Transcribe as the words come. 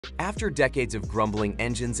After decades of grumbling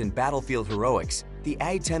engines and battlefield heroics, the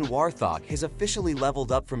A-10 Warthog has officially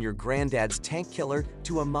leveled up from your granddad's tank killer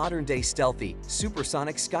to a modern-day stealthy,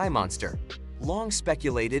 supersonic sky monster. Long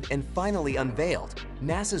speculated and finally unveiled,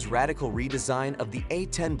 NASA's radical redesign of the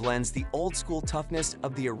A-10 blends the old-school toughness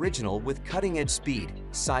of the original with cutting-edge speed,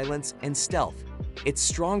 silence, and stealth. It's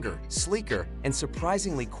stronger, sleeker, and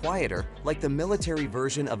surprisingly quieter, like the military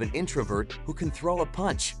version of an introvert who can throw a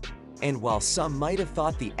punch. And while some might have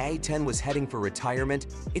thought the A-10 was heading for retirement,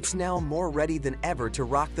 it's now more ready than ever to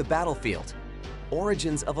rock the battlefield.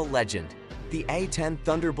 Origins of a legend. The A-10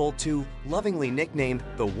 Thunderbolt II, lovingly nicknamed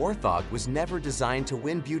the Warthog, was never designed to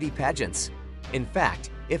win beauty pageants. In fact,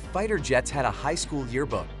 if fighter jets had a high school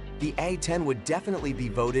yearbook, the A-10 would definitely be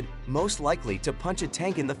voted most likely to punch a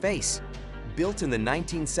tank in the face. Built in the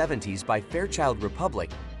 1970s by Fairchild Republic,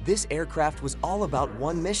 this aircraft was all about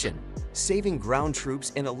one mission: saving ground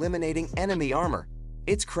troops and eliminating enemy armor.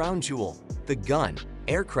 Its crown jewel, the gun,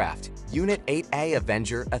 aircraft, Unit 8A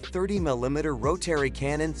Avenger, a 30mm rotary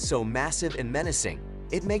cannon so massive and menacing,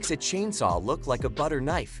 it makes a chainsaw look like a butter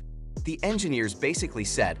knife. The engineers basically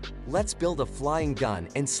said, let's build a flying gun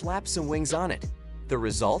and slap some wings on it. The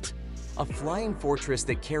result? A flying fortress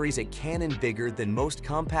that carries a cannon bigger than most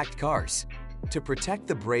compact cars. To protect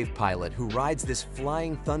the brave pilot who rides this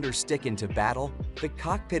flying thunder stick into battle, the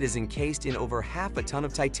cockpit is encased in over half a ton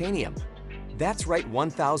of titanium. That's right,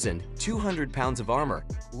 1,200 pounds of armor,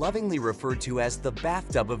 lovingly referred to as the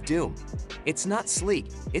bathtub of doom. It's not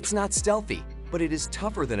sleek, it's not stealthy, but it is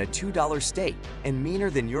tougher than a $2 steak and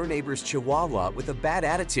meaner than your neighbor's chihuahua with a bad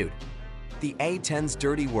attitude. The A-10's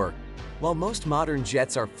dirty work. While most modern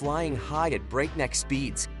jets are flying high at breakneck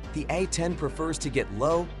speeds, the A-10 prefers to get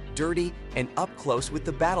low, dirty, and up close with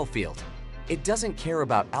the battlefield. It doesn't care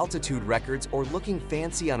about altitude records or looking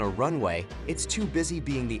fancy on a runway, it's too busy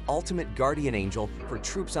being the ultimate guardian angel for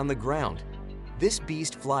troops on the ground. This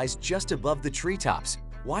beast flies just above the treetops,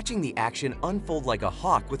 watching the action unfold like a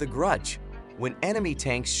hawk with a grudge. When enemy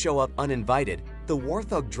tanks show up uninvited, the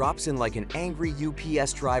Warthog drops in like an angry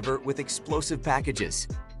UPS driver with explosive packages.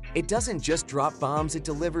 It doesn't just drop bombs, it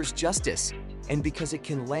delivers justice. And because it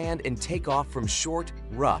can land and take off from short,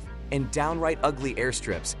 rough, and downright ugly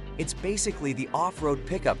airstrips, it's basically the off-road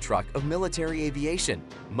pickup truck of military aviation.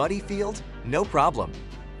 Muddy field? No problem.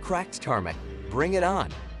 Cracked tarmac? Bring it on.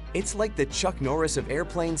 It's like the Chuck Norris of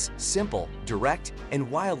airplanes, simple, direct, and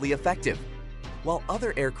wildly effective. While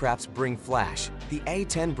other aircrafts bring flash, the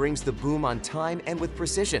A-10 brings the boom on time and with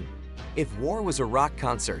precision. If war was a rock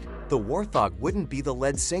concert, the Warthog wouldn't be the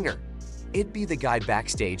lead singer. It'd be the guy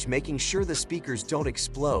backstage making sure the speakers don't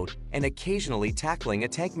explode and occasionally tackling a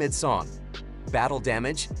tank mid-song. Battle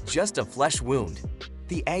damage? Just a flesh wound.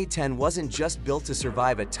 The A-10 wasn't just built to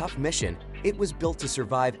survive a tough mission, it was built to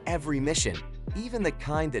survive every mission, even the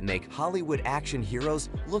kind that make Hollywood action heroes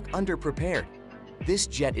look underprepared. This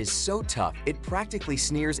jet is so tough it practically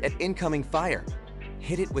sneers at incoming fire.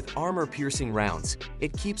 Hit it with armor-piercing rounds,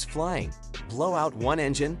 it keeps flying. Blow out one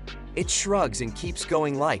engine, it shrugs and keeps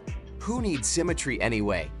going light. Who needs symmetry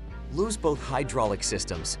anyway? Lose both hydraulic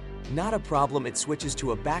systems. Not a problem, it switches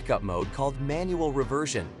to a backup mode called manual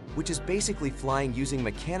reversion, which is basically flying using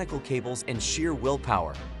mechanical cables and sheer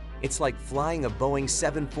willpower. It's like flying a Boeing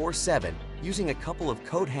 747 using a couple of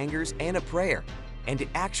coat hangers and a prayer. And it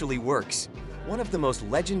actually works. One of the most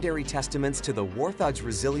legendary testaments to the Warthog's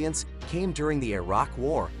resilience came during the Iraq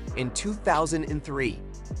War in 2003.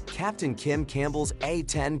 Captain Kim Campbell's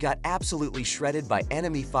A-10 got absolutely shredded by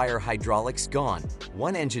enemy fire, hydraulics gone,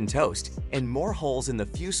 one engine toast, and more holes in the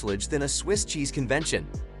fuselage than a Swiss cheese convention.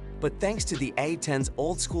 But thanks to the A-10's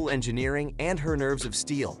old-school engineering and her nerves of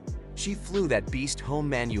steel, she flew that beast home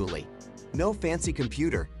manually. No fancy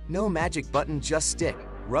computer, no magic button, just stick,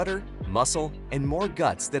 rudder, muscle, and more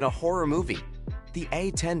guts than a horror movie. The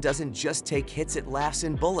A-10 doesn't just take hits, it laughs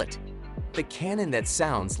and bullet. The cannon that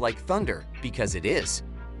sounds like thunder, because it is.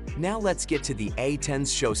 Now let's get to the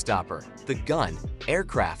A-10's showstopper, the gun,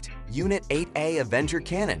 aircraft, Unit 8A Avenger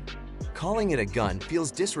cannon. Calling it a gun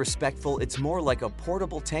feels disrespectful, it's more like a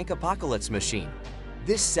portable tank apocalypse machine.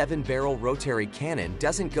 This 7-barrel rotary cannon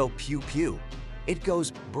doesn't go pew-pew. It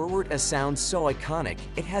goes brrrt, a sound so iconic,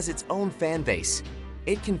 it has its own fan base.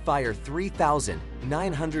 It can fire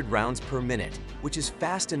 3,900 rounds per minute, which is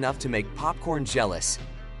fast enough to make popcorn jealous.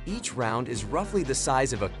 Each round is roughly the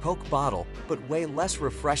size of a Coke bottle, but way less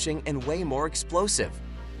refreshing and way more explosive.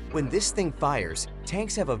 When this thing fires,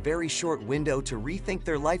 tanks have a very short window to rethink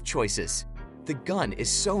their life choices. The gun is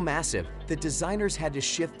so massive that designers had to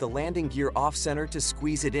shift the landing gear off-center to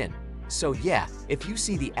squeeze it in. So yeah, if you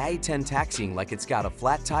see the A-10 taxiing like it's got a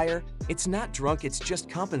flat tire, it's not drunk, it's just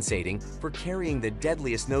compensating for carrying the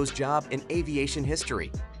deadliest nose job in aviation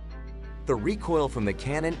history. The recoil from the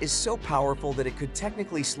cannon is so powerful that it could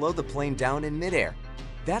technically slow the plane down in midair.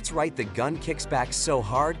 That's right, the gun kicks back so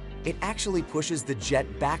hard, it actually pushes the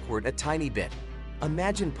jet backward a tiny bit.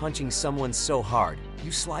 Imagine punching someone so hard,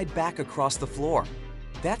 you slide back across the floor.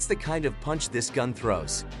 That's the kind of punch this gun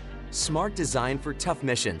throws. Smart design for tough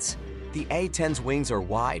missions. The A-10's wings are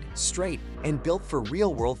wide, straight, and built for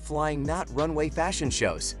real-world flying, not runway fashion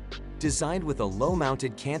shows. Designed with a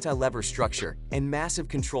low-mounted cantilever structure and massive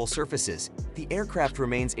control surfaces, the aircraft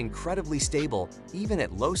remains incredibly stable even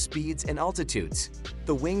at low speeds and altitudes.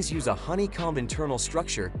 The wings use a honeycomb internal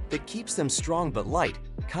structure that keeps them strong but light,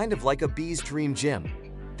 kind of like a bee's dream gym.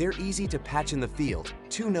 They're easy to patch in the field,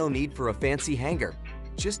 too, no need for a fancy hanger.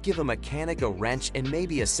 Just give a mechanic a wrench and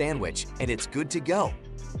maybe a sandwich, and it's good to go.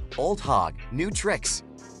 Old hog, new tricks.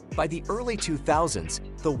 By the early 2000s,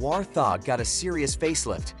 the Warthog got a serious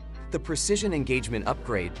facelift. The precision engagement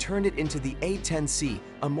upgrade turned it into the A-10C,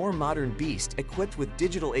 a more modern beast equipped with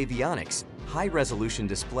digital avionics, high-resolution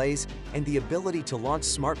displays, and the ability to launch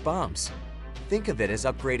smart bombs. Think of it as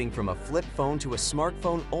upgrading from a flip phone to a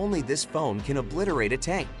smartphone, only this phone can obliterate a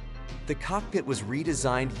tank. The cockpit was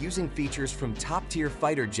redesigned using features from top-tier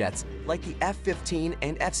fighter jets like the F-15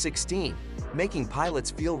 and F-16, making pilots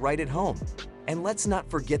feel right at home. And let's not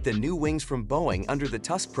forget the new wings from Boeing under the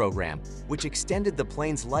Tusk program, which extended the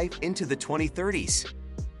plane's life into the 2030s.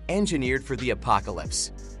 Engineered for the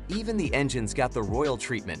apocalypse. Even the engines got the royal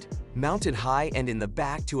treatment. Mounted high and in the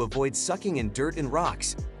back to avoid sucking in dirt and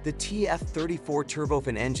rocks, the TF-34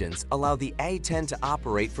 turbofan engines allow the A-10 to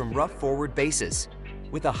operate from rough forward bases.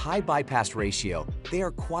 With a high bypass ratio, they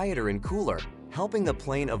are quieter and cooler, helping the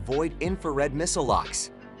plane avoid infrared missile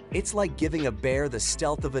locks. It's like giving a bear the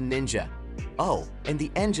stealth of a ninja. Oh, and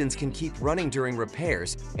the engines can keep running during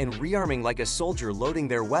repairs and rearming like a soldier loading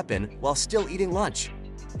their weapon while still eating lunch.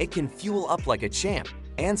 It can fuel up like a champ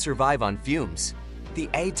and survive on fumes. The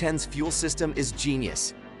A-10's fuel system is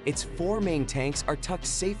genius. Its 4 main tanks are tucked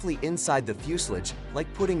safely inside the fuselage,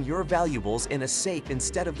 like putting your valuables in a safe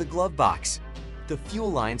instead of the glove box. The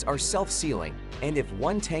fuel lines are self-sealing, and if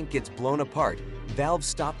one tank gets blown apart, valves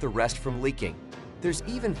stop the rest from leaking. There's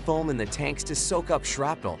even foam in the tanks to soak up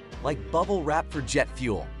shrapnel, like bubble wrap for jet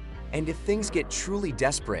fuel. And if things get truly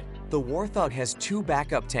desperate, the Warthog has 2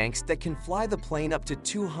 backup tanks that can fly the plane up to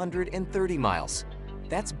 230 miles.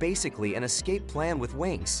 That's basically an escape plan with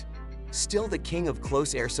wings. Still the king of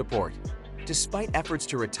close air support. Despite efforts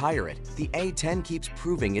to retire it, the A-10 keeps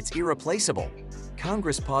proving it's irreplaceable.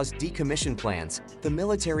 Congress paused decommission plans, the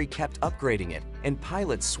military kept upgrading it, and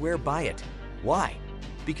pilots swear by it. Why?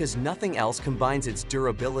 Because nothing else combines its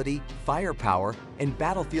durability, firepower, and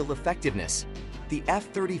battlefield effectiveness. The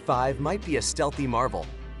F-35 might be a stealthy marvel,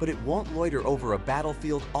 but it won't loiter over a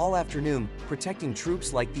battlefield all afternoon protecting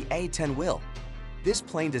troops like the A-10 will. This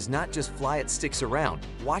plane does not just fly, it sticks around,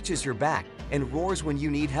 watches your back, and roars when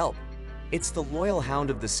you need help. It's the loyal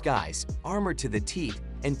hound of the skies, armored to the teeth,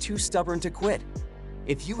 and too stubborn to quit.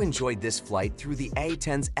 If you enjoyed this flight through the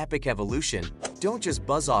A-10's epic evolution, don't just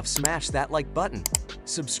buzz off, smash that like button.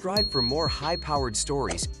 Subscribe for more high-powered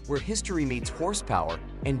stories where history meets horsepower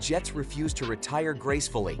and jets refuse to retire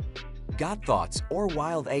gracefully. Got thoughts or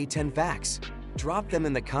wild A-10 facts? Drop them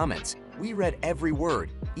in the comments. We read every word,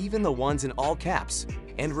 even the ones in all caps.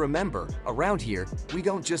 And remember, around here, we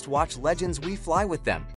don't just watch legends, we fly with them.